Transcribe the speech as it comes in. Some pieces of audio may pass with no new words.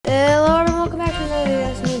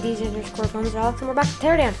Homes Alex, and we're back to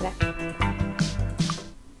teardown today.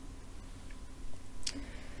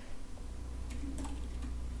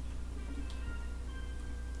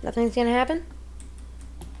 Nothing's gonna happen?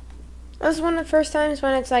 This is one of the first times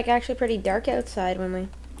when it's like actually pretty dark outside when we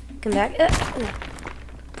come back.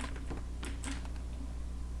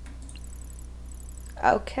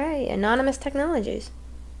 Okay, anonymous technologies.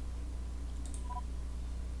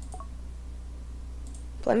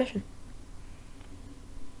 Play mission.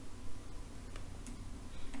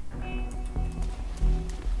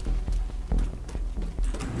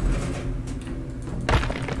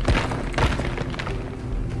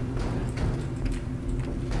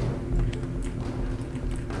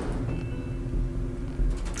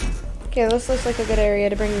 Okay, this looks like a good area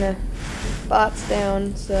to bring the bots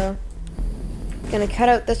down, so I'm gonna cut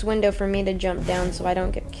out this window for me to jump down so I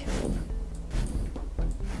don't get killed.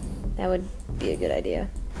 That would be a good idea.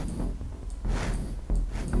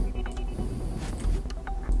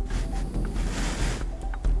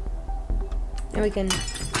 And we can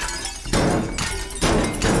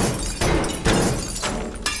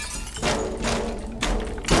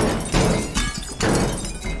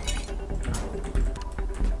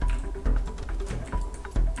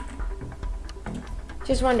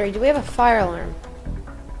just wondering, do we have a fire alarm?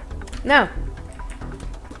 No.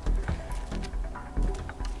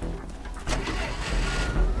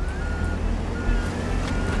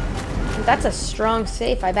 That's a strong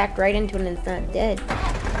safe. I backed right into it and it's not dead.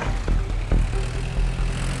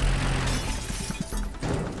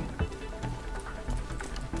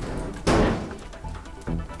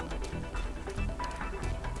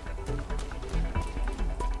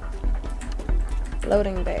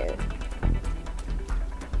 Loading bear.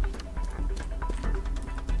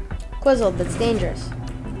 Quizzled, that's dangerous.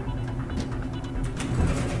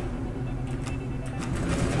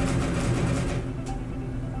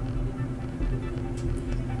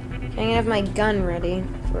 I'm gonna have my gun ready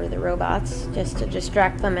for the robots, just to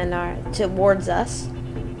distract them and towards us,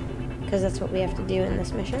 because that's what we have to do in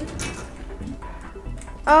this mission.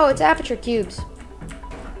 Oh, it's aperture cubes.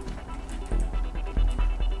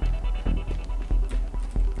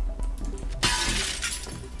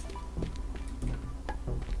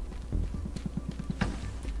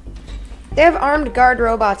 They have armed guard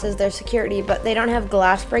robots as their security, but they don't have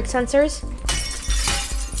glass break sensors.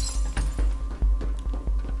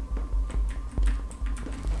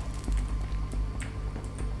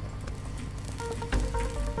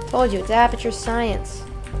 Told you, it's aperture science.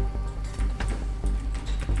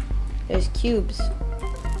 There's cubes.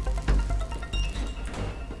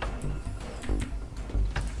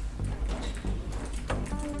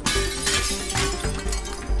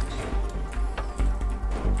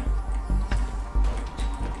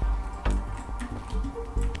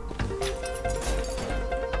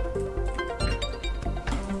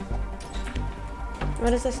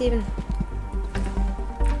 What is this even?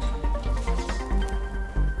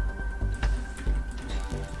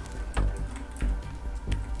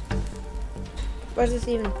 What is this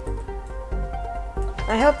even?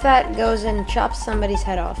 I hope that goes and chops somebody's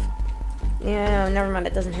head off. Yeah, no, never mind,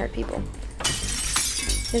 it doesn't hurt people.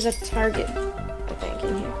 There's a target, I think,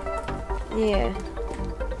 in here. Yeah.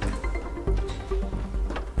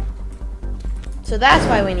 So that's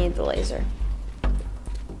why we need the laser.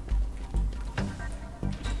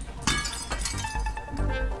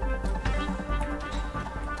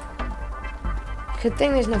 Good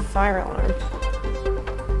thing there's no fire alarm.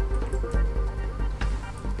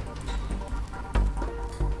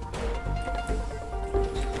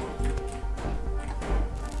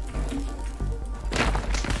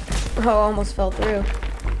 Oh, almost fell through.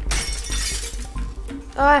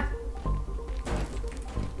 Ah!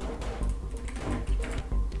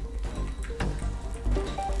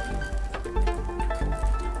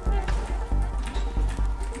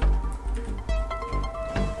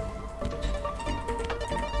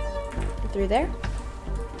 Through there.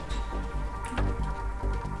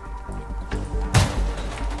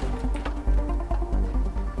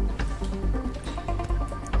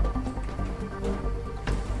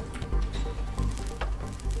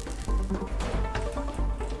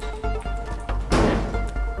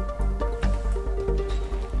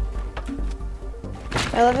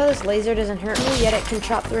 I love how this laser doesn't hurt me, yet it can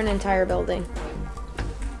chop through an entire building.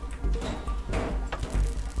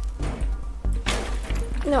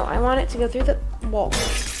 No, I want it to go through the wall.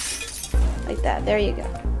 Like that. There you go.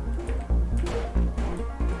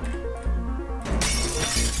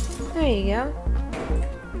 There you go.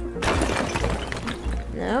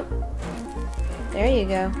 Nope. There you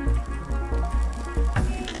go.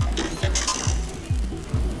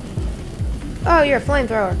 Oh, you're a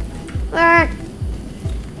flamethrower. Ah!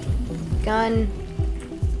 Gun.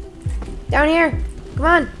 Down here. Come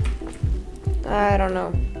on. I don't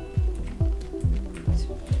know.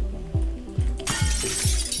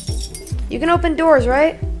 You can open doors,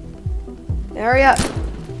 right? Hurry up.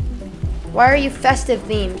 Why are you festive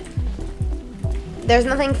themed? There's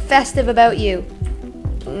nothing festive about you.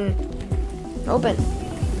 Open.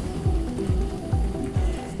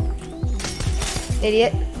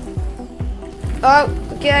 Idiot. Oh,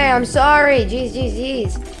 okay, I'm sorry. Jeez, jeez,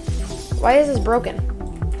 jeez. Why is this broken?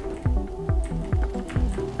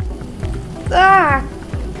 Ah!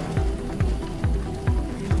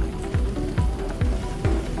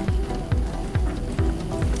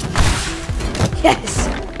 Yes!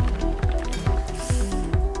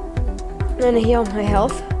 I'm gonna heal my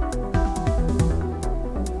health.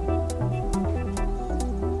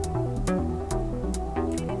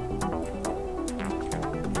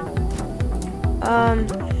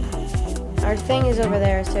 Our thing is over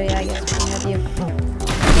there, so yeah, I guess we can have you.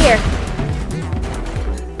 Here!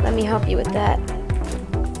 Let me help you with that.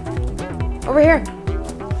 Over here!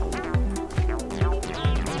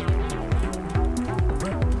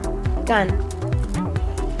 Gun.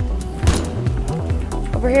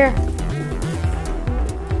 Over here.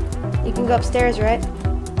 You can go upstairs, right?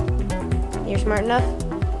 You're smart enough?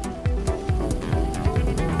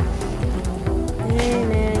 Hey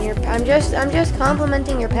man, I'm just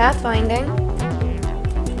complimenting your pathfinding.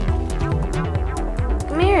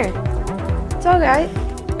 Come here. It's alright.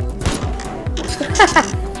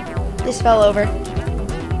 Just fell over.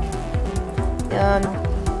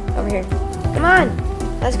 Over here. Come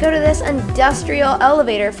on. Let's go to this industrial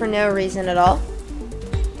elevator for no reason at all.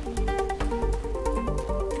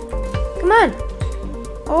 Come on.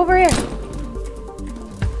 Over here.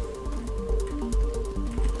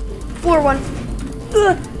 Floor 1.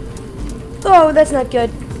 Ugh. Oh, that's not good.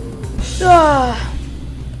 Ugh.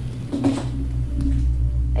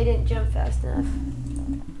 I didn't jump fast enough.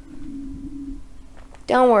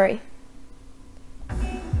 Don't worry.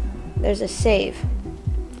 There's a save.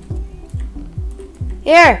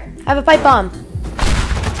 Here, have a pipe bomb.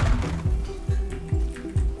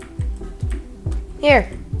 Here,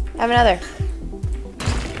 have another.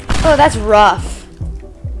 Oh, that's rough.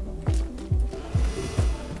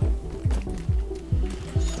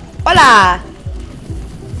 Hola!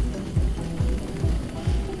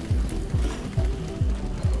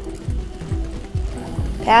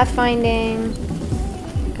 Pathfinding.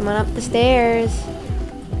 Come on up the stairs.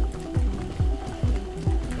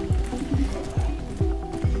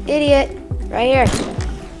 Idiot. Right here.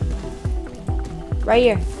 Right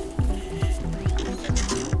here.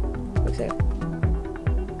 Looks like.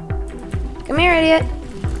 Come here, idiot.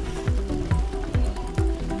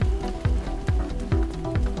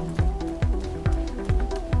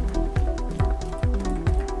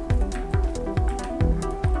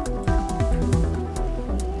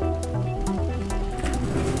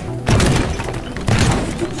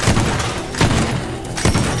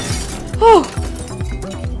 Oh!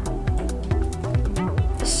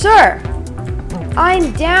 Sir!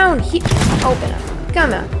 I'm down here. Open up.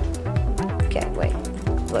 Come on. Okay, wait.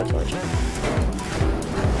 Blowtorch.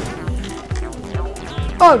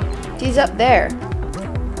 Oh, he's up there.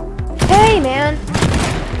 Hey, man!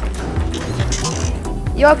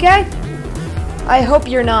 You okay? I hope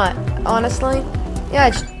you're not, honestly.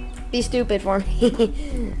 Yeah, just be stupid for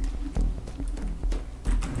me.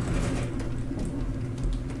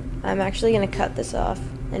 I'm actually gonna cut this off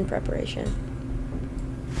in preparation.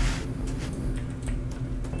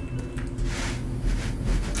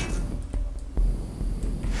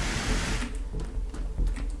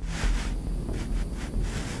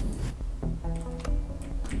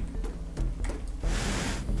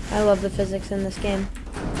 I love the physics in this game.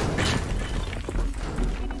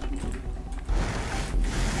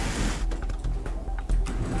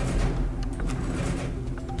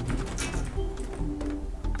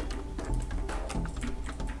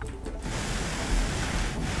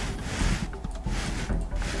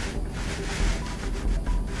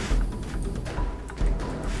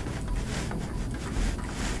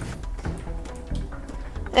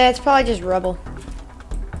 It's probably just rubble.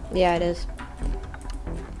 Yeah, it is.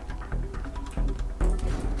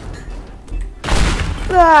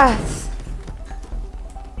 Ah!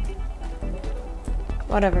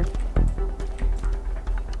 Whatever.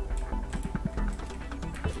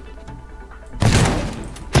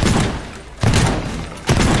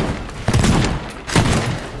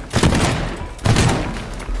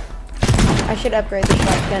 I should upgrade the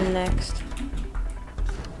shotgun next.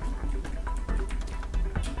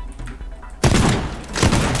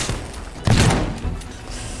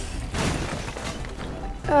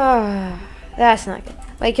 That's not good.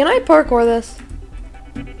 Wait, can I parkour this?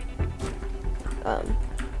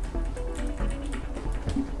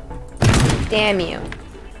 Damn you.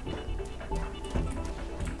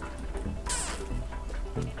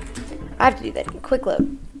 I have to do that. Quick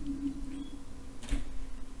load.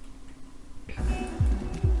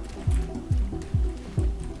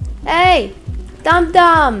 Hey!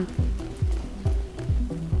 Dum-dum!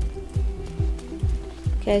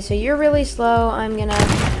 Okay, so you're really slow. I'm gonna...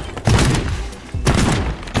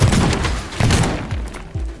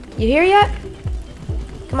 You here yet?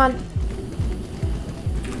 Come on.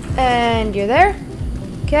 And you're there?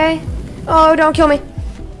 Okay. Oh, don't kill me.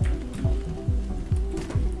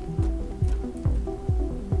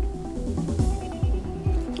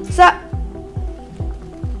 Stop.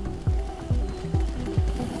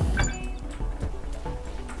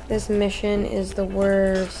 This mission is the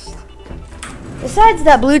worst. Besides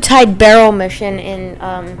that Blue Tide barrel mission in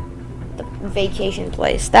the vacation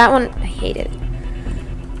place. That one, I hated it.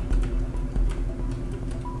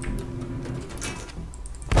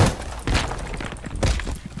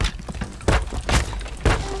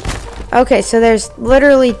 Okay, so there's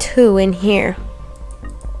literally 2 in here.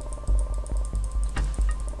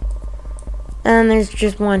 And there's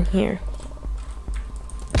just 1 here.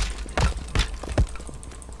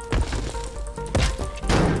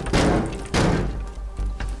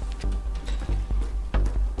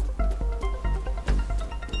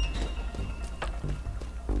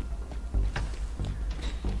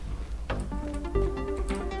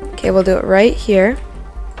 Okay, we'll do it right here.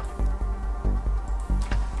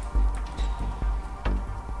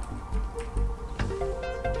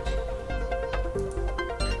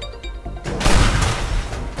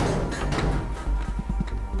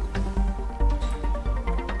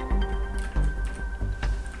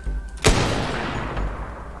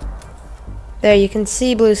 There, you can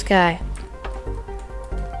see blue sky.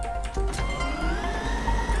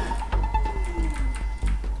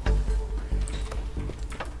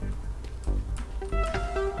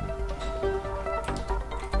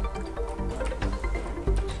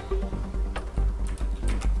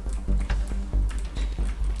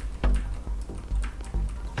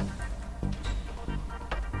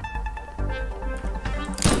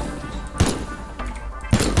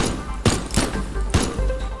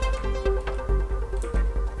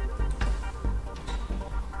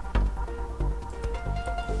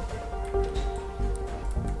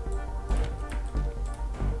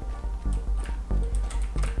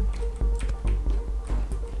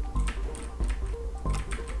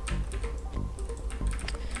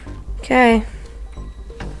 Okay.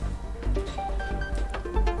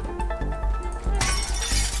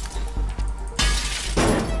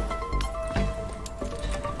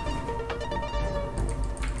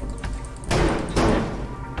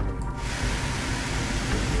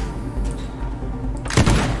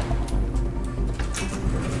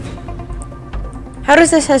 How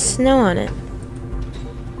does this have snow on it?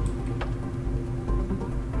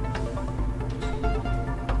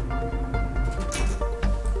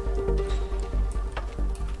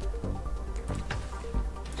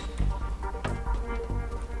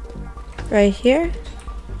 Right here?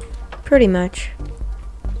 Pretty much.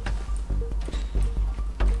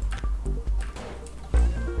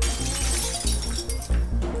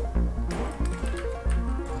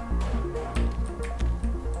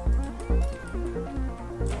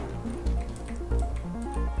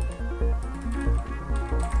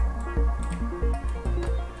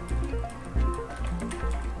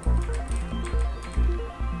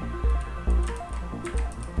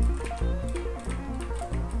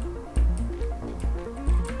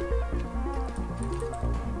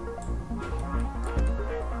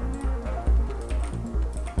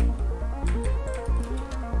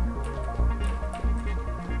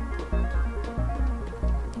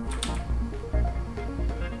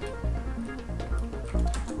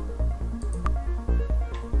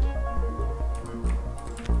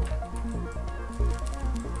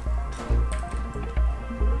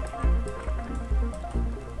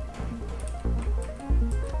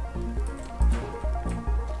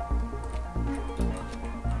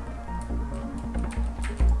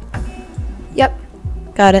 Yep,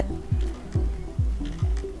 got it.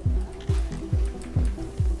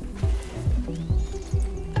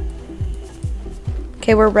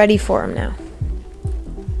 Okay, we're ready for him now.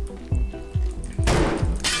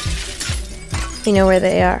 We know where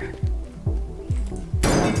they are.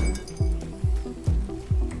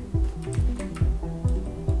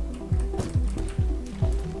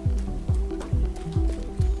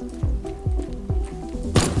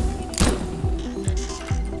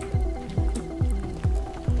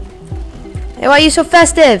 Hey, why are you so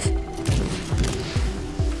festive?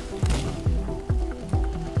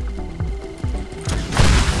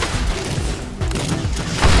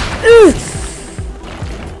 Ugh.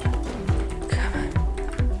 Come on.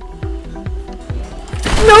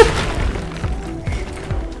 Nope.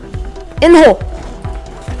 In the hole.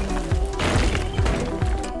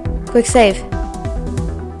 Quick save.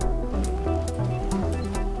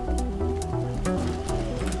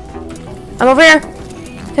 I'm over here.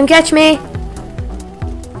 Come catch me.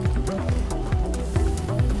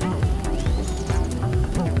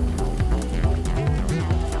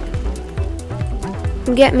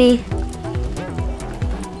 Come get me.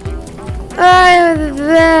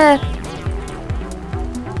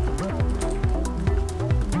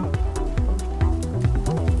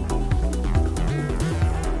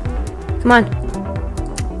 Come on.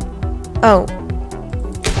 Oh.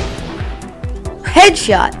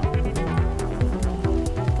 Headshot.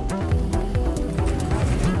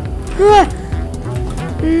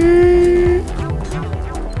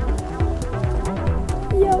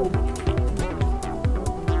 Yo.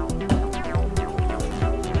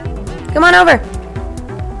 Come on over.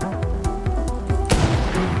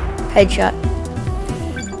 Headshot.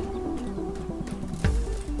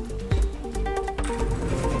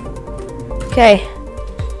 Okay.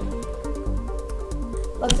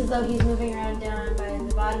 Looks as though he's moving around down by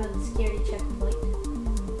the bottom of the security checkpoint.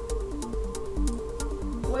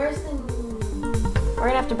 Where's the... We're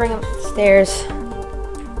gonna have to bring him upstairs.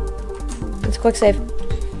 Let's quick save.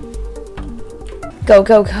 Go,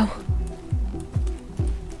 go, go.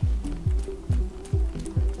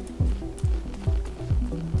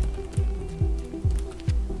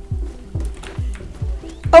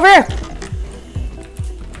 Over here!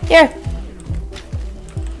 Here!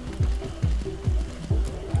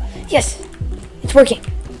 Yes! It's working.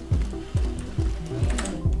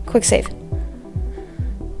 Quick save.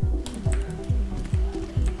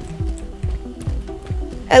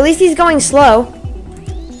 At least he's going slow.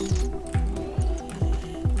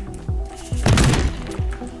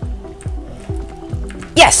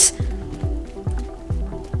 Yes!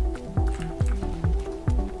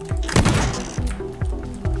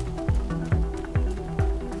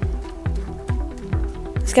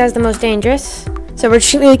 This guy's the most dangerous. So we're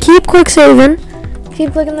just gonna keep quick saving.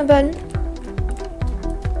 Keep clicking the button.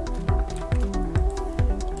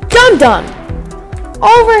 Dum-dum!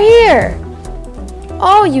 Over here!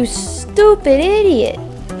 Oh, you stupid idiot.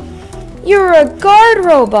 You're a guard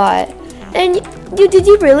robot. And did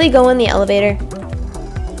you really go in the elevator?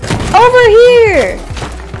 Over here!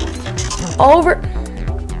 Over...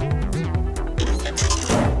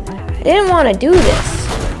 I didn't want to do this.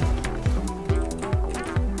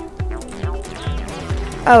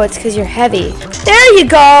 Oh, it's because you're heavy. There you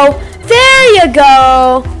go! There you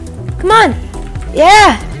go! Come on!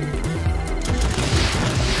 Yeah!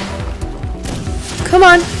 Come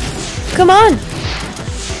on! Come on!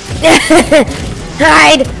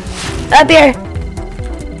 Hide! Up here!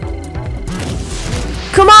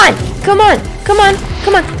 Come on! Come on! Come on!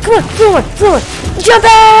 Come on! Come on! Floor! Floor! Jump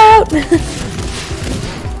out!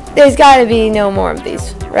 There's gotta be no more of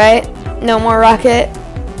these, right? No more rocket.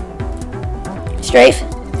 Strafe!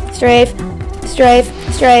 Strafe! Strafe!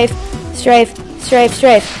 Strafe! Strafe! Strafe!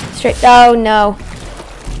 Strafe! Strafe! Oh no!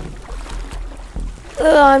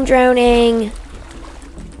 Oh, I'm drowning.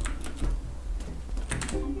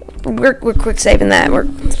 We're quick saving that. We're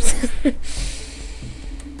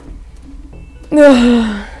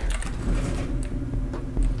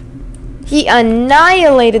He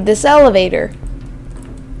annihilated this elevator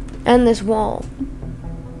and this wall.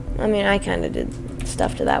 I mean, I kind of did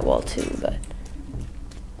stuff to that wall too, but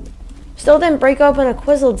still didn't break open a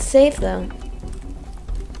Quizzled safe though.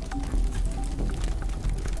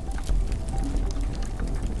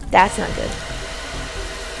 That's not good.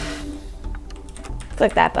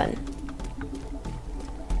 Click that button.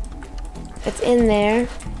 It's in there.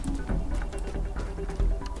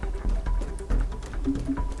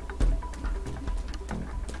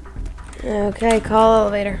 Okay, call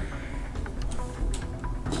elevator.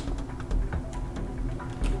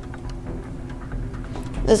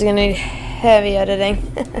 This is gonna need heavy editing.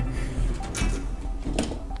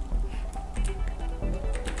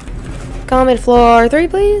 Call me to floor 3,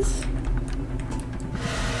 please.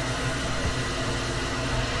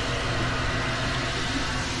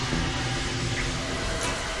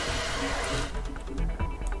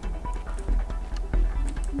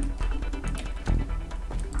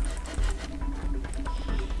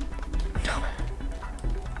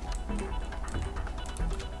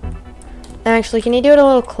 Actually, can you do it a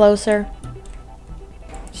little closer?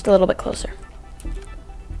 Just a little bit closer.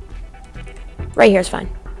 Right here is fine.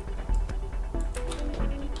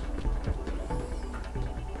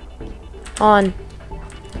 On.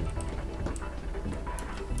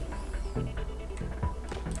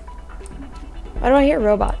 Why do I hear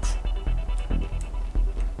robots?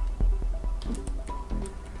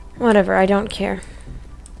 Whatever, I don't care.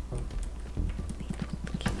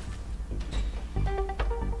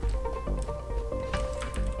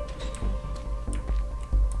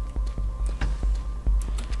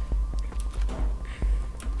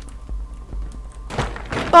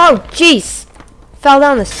 Oh, jeez! Fell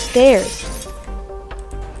down the stairs.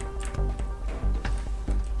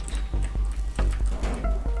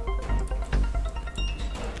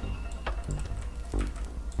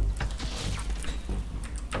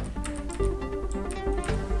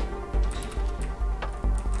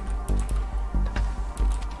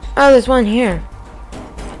 Oh, there's one here.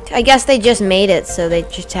 I guess they just made it, so they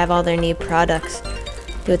just have all their new products.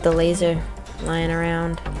 Do with the laser lying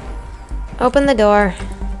around. Open the door.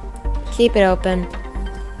 Keep it open.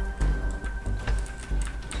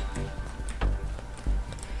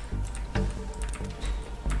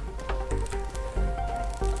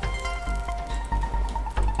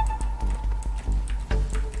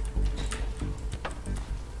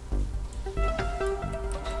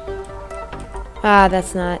 Ah,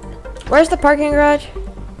 that's not. Where's the parking garage?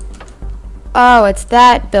 Oh, it's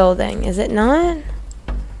that building. Is it not?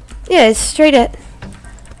 Yeah, it's straight at...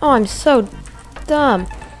 Oh, I'm so dumb.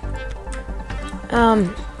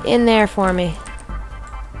 In there for me.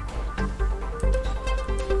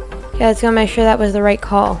 Okay, let's go make sure that was the right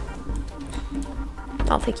call.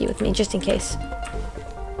 I'll take you with me, just in case.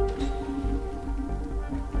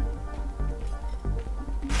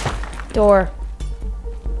 Door.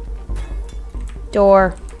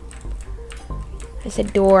 Door. I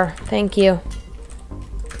said door. Thank you.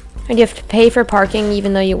 And you have to pay for parking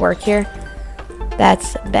even though you work here?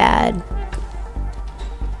 That's bad.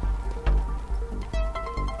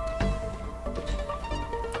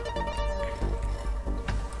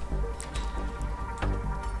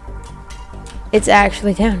 It's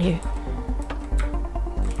actually down here.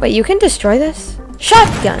 Wait, you can destroy this?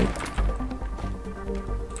 Shotgun!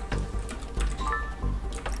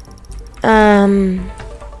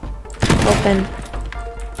 Open.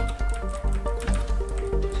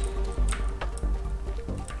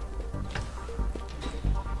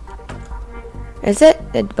 Is it?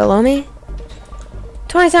 Below me?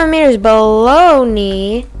 27 meters below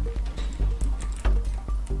me.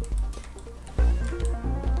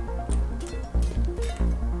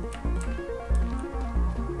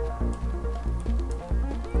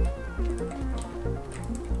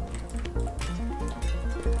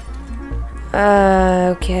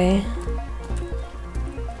 Okay.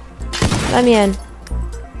 Let me in.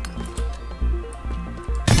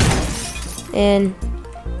 In.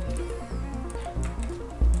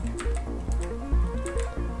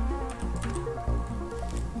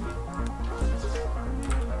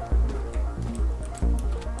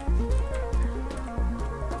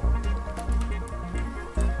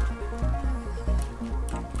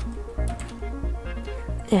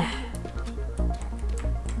 Yeah.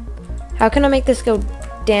 How can I make this go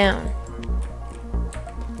down?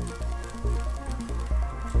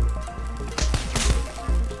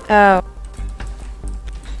 Oh.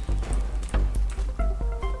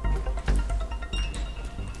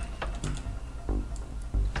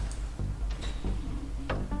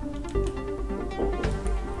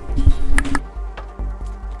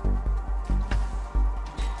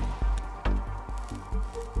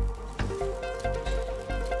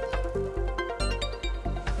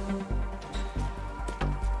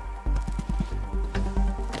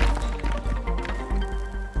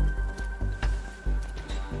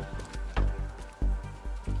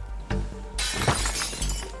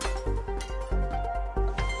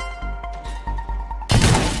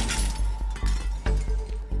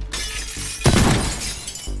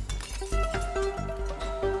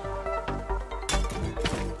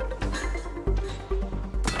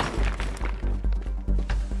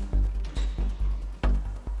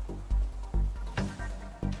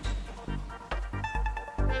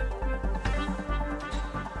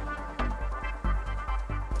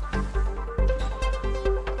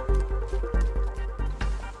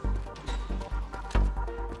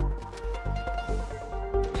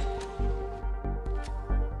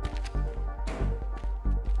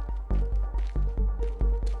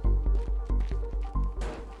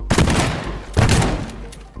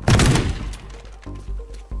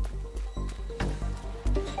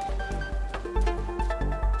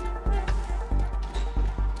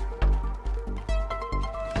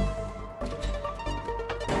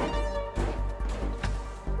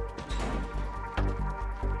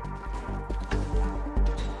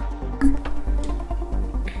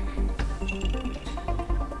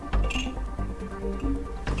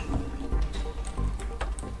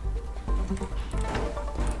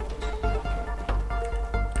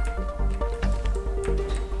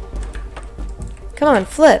 Come on,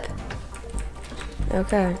 flip.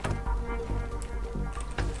 Okay.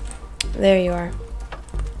 There you are.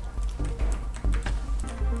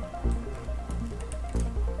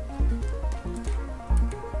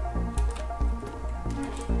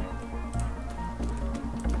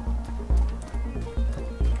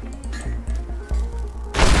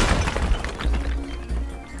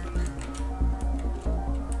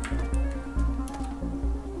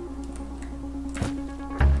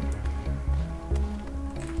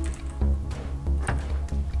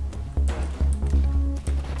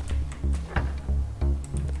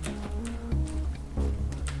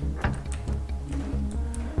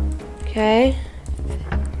 Okay.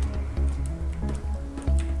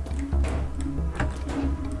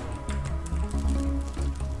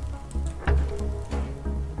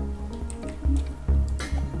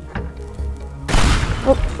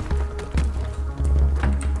 Oh.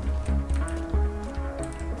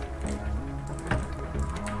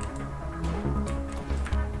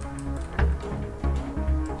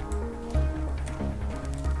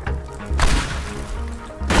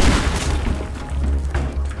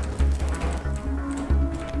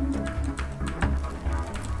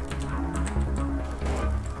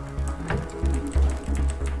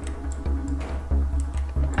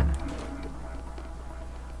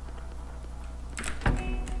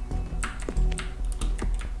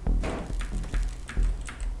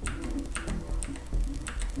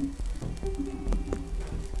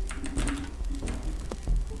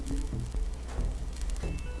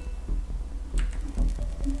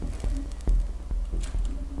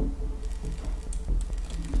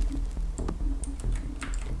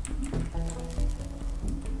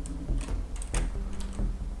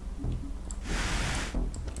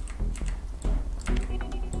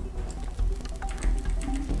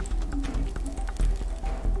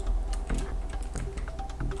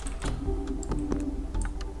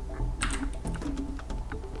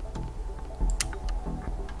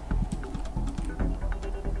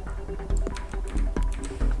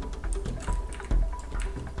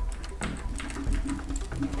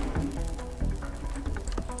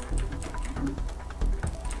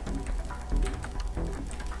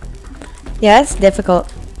 Yeah, it's difficult.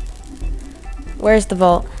 Where's the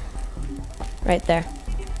vault? Right there.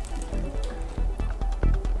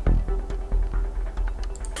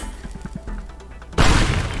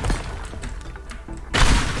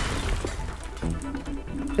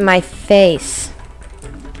 My face.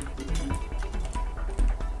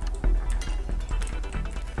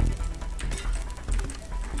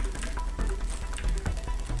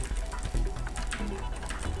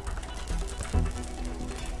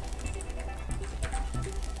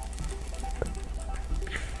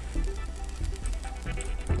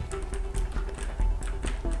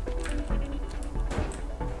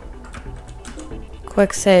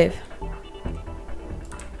 Quick save.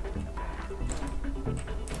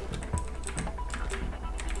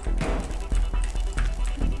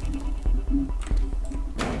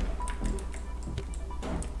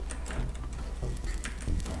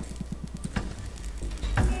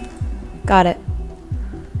 Got it.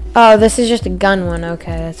 Oh, this is just a gun one.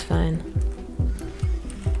 Okay, that's fine.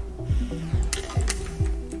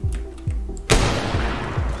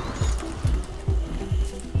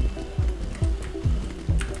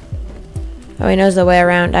 Oh, he knows the way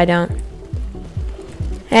around. I don't.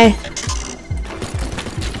 Hey.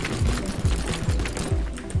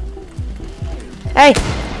 Hey!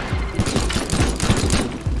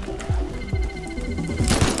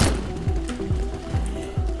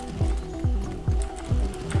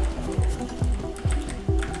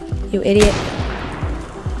 You idiot.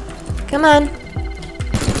 Come on.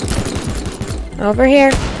 Over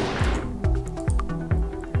here.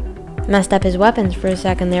 Messed up his weapons for a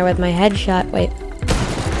second there with my headshot. Wait.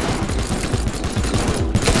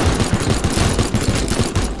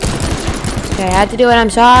 Okay, I had to do it. I'm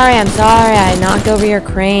sorry. I'm sorry. I knocked over your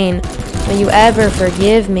crane. Will you ever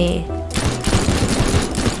forgive me?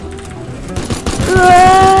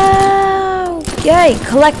 Okay,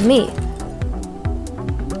 collect me.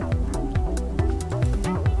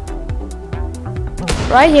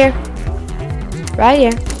 Right here. Right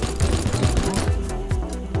here.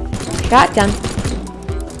 Shotgun.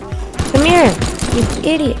 Come here, you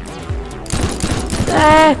idiot.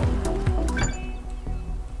 Ah.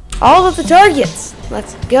 All of the targets.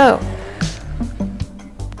 Let's go.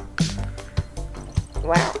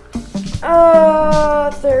 Wow.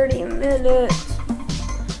 Oh, 30 minutes.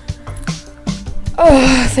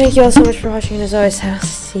 Oh, thank you all so much for watching. As always, I'll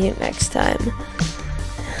see you next time.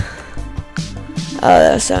 Oh,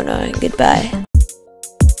 that was so annoying. Goodbye.